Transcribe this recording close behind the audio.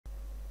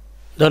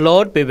The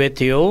Lord be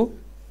with you.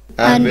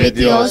 And with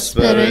your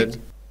spirit.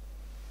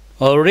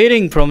 A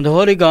reading from the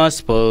Holy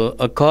Gospel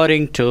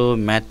according to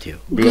Matthew.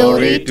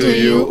 Glory to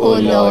you, O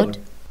Lord.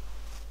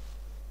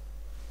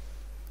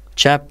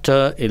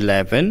 Chapter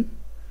 11,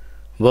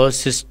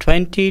 verses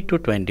 20 to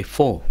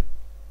 24.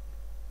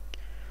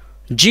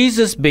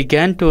 Jesus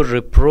began to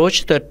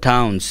reproach the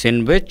towns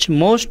in which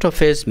most of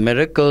his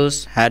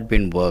miracles had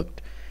been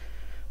worked,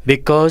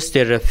 because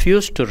they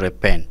refused to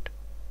repent.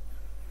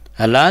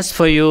 Alas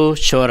for you,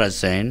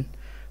 Chorazin!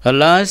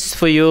 Alas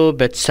for you,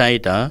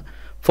 Bethsaida!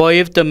 For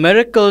if the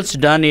miracles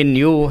done in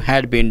you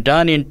had been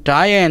done in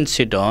Tyre and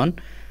Sidon,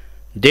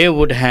 they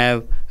would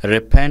have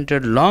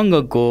repented long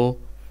ago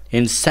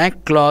in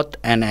sackcloth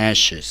and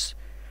ashes.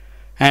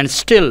 And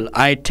still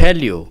I tell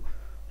you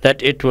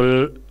that it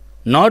will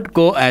not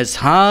go as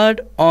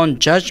hard on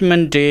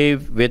Judgment Day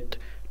with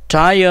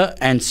Tyre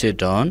and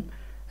Sidon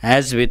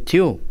as with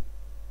you.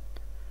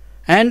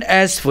 And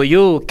as for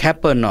you,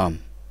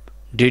 Capernaum,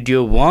 did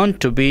you want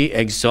to be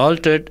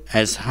exalted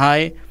as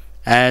high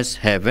as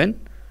heaven?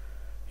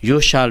 You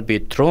shall be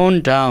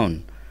thrown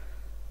down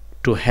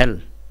to hell.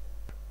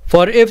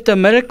 For if the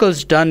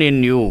miracles done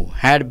in you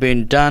had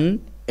been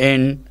done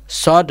in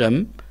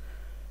Sodom,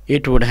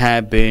 it would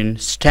have been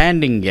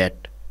standing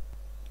yet.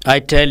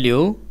 I tell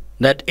you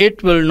that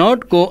it will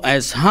not go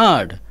as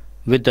hard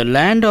with the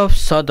land of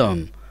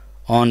Sodom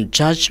on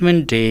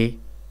Judgment Day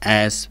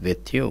as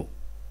with you.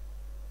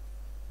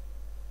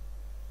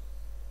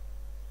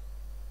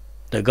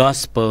 The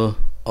Gospel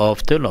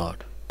of the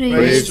Lord.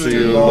 Praise to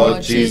you,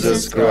 Lord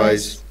Jesus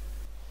Christ.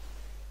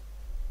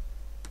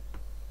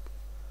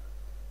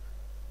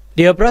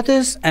 Dear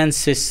brothers and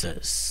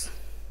sisters,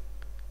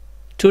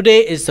 today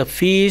is the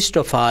feast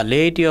of Our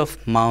Lady of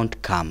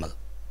Mount Carmel.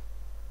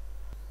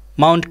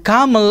 Mount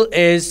Carmel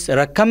is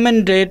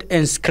recommended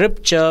in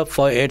Scripture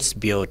for its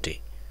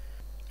beauty,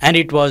 and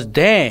it was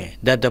there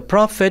that the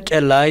prophet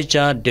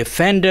Elijah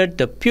defended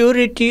the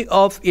purity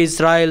of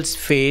Israel's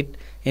faith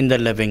in the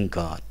living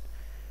God.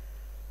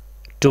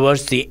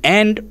 Towards the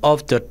end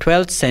of the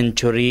 12th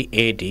century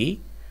AD,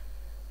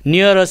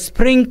 near a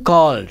spring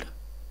called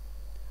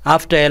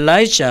after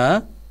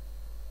Elijah,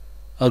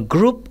 a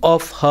group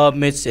of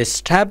hermits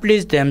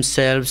established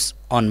themselves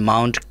on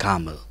Mount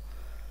Carmel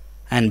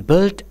and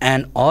built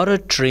an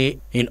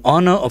oratory in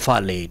honor of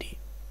Our Lady,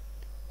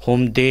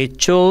 whom they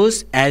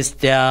chose as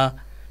their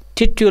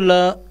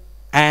titular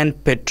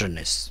and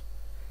patroness.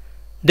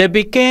 They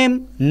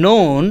became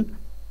known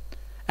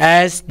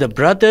as the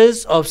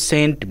Brothers of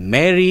Saint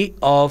Mary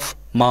of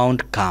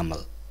Mount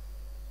Carmel.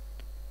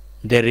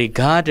 They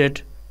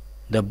regarded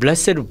the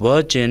Blessed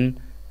Virgin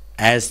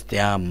as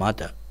their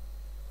mother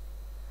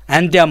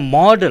and their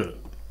model,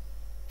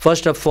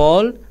 first of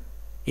all,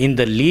 in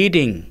the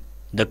leading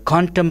the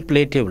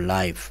contemplative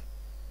life,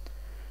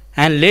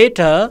 and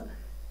later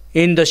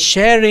in the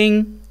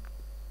sharing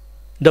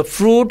the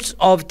fruits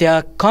of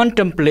their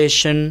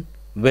contemplation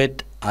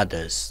with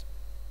others.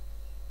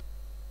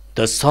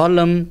 The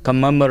solemn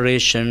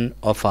commemoration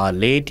of Our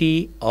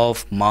Lady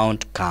of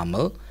Mount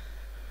Carmel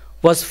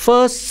was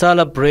first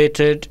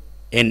celebrated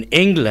in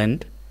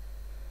England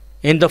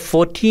in the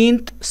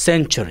 14th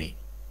century,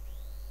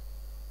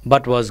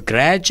 but was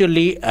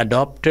gradually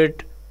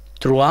adopted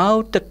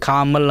throughout the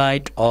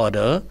Carmelite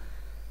order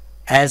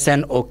as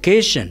an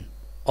occasion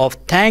of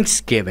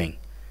thanksgiving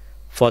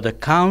for the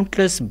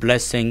countless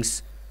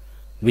blessings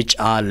which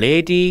Our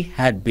Lady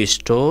had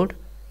bestowed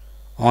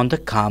on the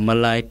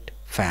Carmelite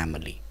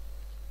family.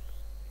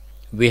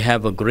 We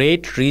have a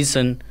great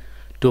reason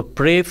to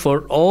pray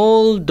for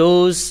all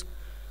those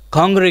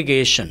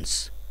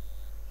congregations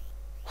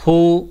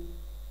who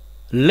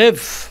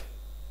live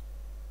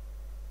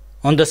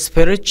on the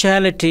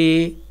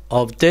spirituality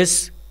of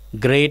this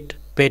great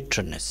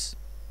patroness.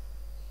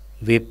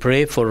 We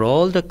pray for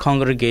all the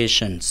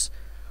congregations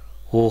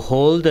who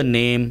hold the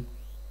name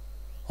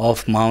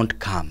of Mount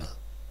Carmel.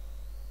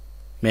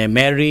 May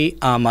Mary,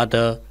 our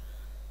Mother,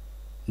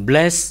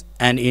 bless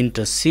and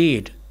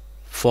intercede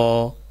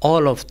for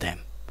all of them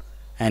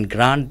and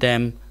grant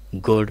them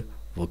good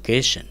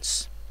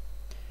vocations.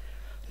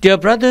 Dear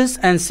brothers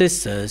and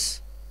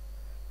sisters,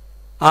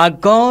 our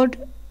God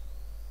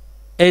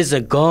is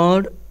a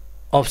God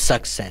of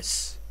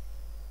success.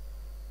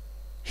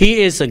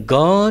 He is a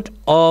God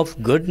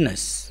of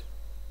goodness.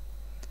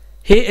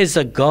 He is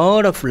a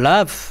God of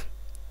love.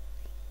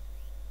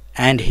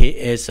 And He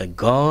is a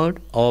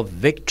God of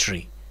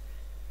victory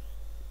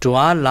to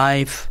our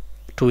life,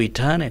 to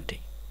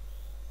eternity.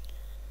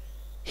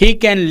 He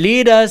can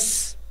lead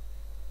us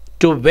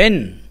to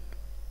win.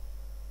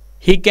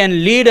 He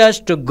can lead us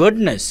to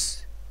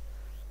goodness.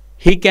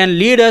 He can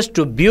lead us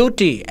to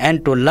beauty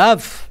and to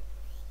love.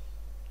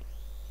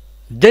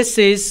 This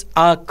is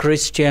our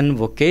Christian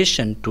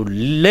vocation, to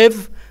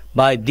live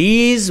by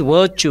these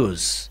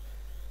virtues.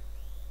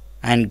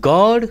 And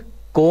God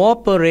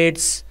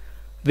cooperates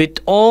with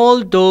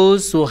all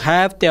those who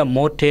have their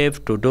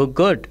motive to do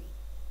good.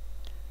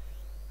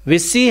 We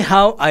see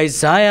how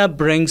Isaiah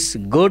brings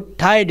good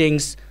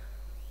tidings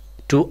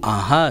to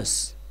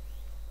Ahaz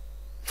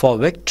for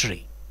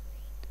victory.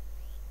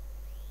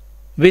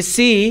 we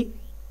see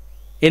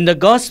in the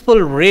gospel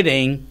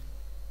reading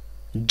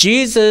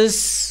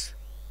Jesus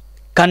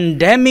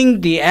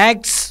condemning the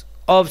acts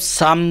of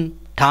some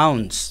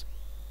towns,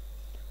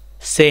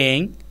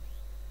 saying,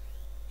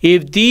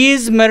 if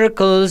these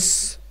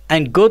miracles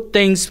and good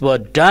things were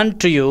done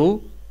to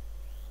you,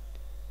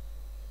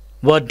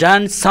 were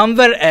done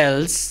somewhere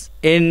else,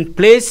 in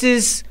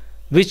places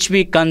which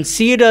we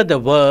consider the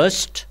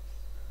worst,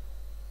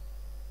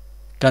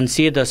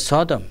 consider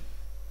Sodom.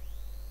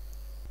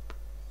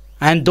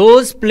 And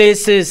those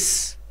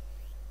places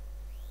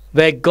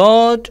where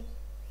God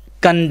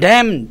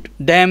condemned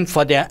them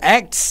for their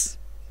acts.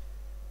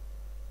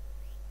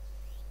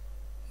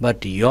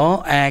 But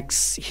your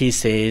acts, he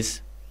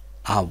says,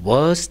 are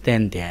worse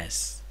than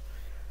theirs.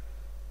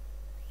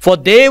 For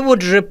they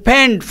would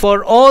repent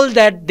for all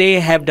that they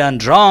have done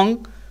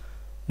wrong,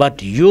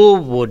 but you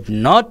would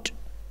not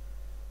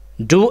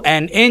do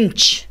an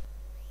inch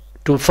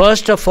to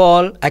first of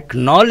all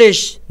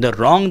acknowledge the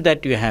wrong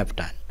that you have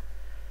done.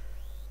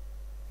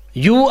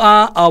 You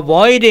are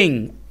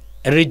avoiding,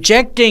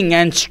 rejecting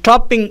and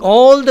stopping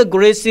all the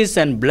graces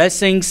and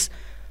blessings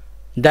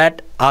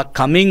that are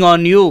coming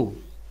on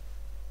you.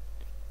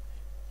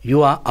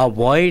 You are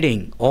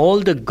avoiding all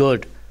the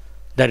good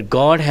that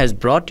God has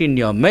brought in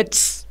your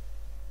midst.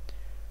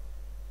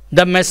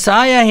 The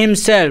Messiah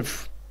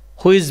himself,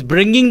 who is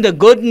bringing the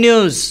good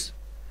news,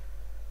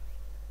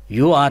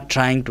 you are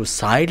trying to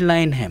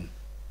sideline him.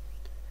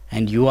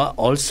 And you are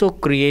also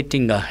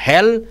creating a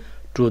hell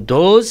to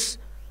those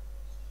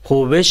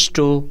who wish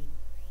to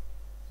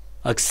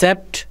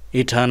accept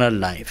eternal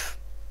life.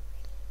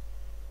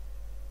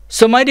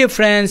 So, my dear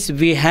friends,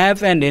 we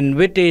have an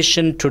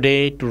invitation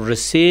today to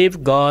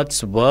receive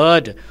God's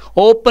word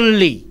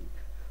openly,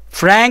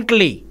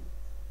 frankly,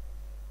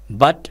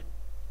 but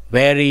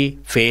very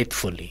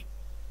faithfully,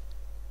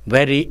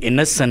 very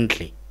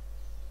innocently.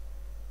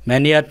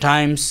 Many a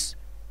times,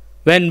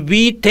 when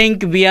we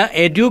think we are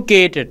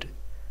educated,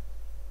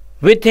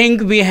 we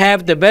think we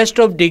have the best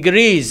of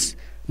degrees,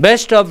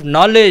 best of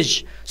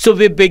knowledge, so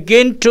we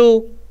begin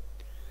to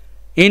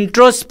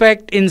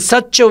introspect in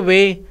such a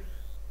way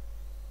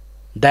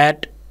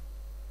that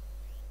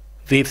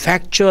we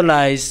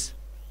factualize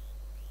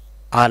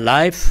our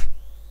life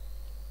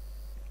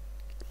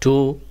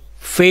to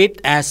faith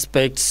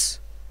aspects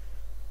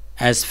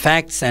as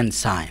facts and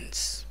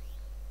science.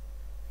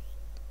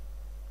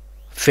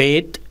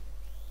 Faith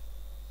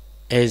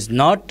is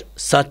not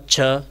such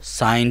a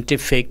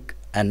scientific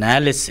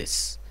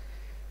analysis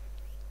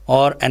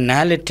or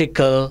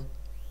analytical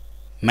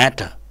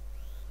matter.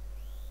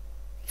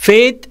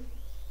 Faith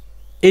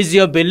is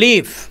your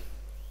belief.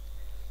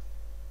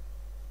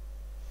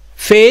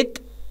 Faith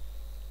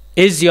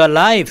is your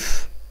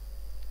life.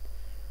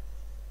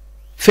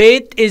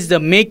 Faith is the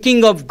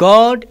making of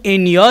God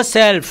in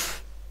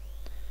yourself.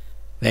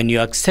 When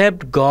you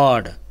accept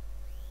God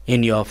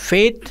in your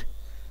faith,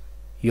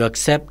 you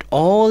accept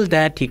all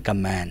that He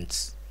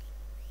commands,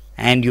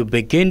 and you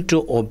begin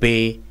to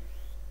obey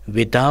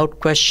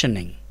without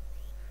questioning.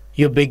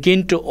 You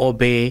begin to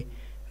obey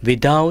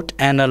without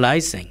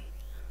analyzing.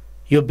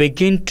 You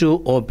begin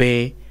to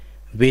obey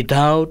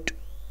without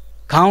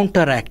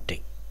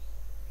counteracting.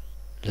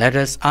 Let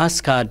us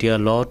ask our dear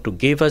Lord to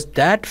give us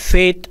that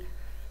faith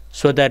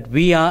so that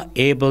we are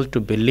able to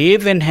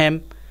believe in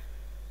Him,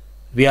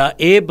 we are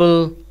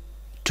able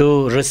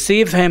to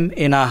receive Him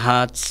in our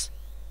hearts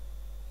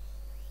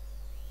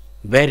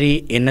very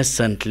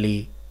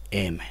innocently.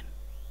 Amen.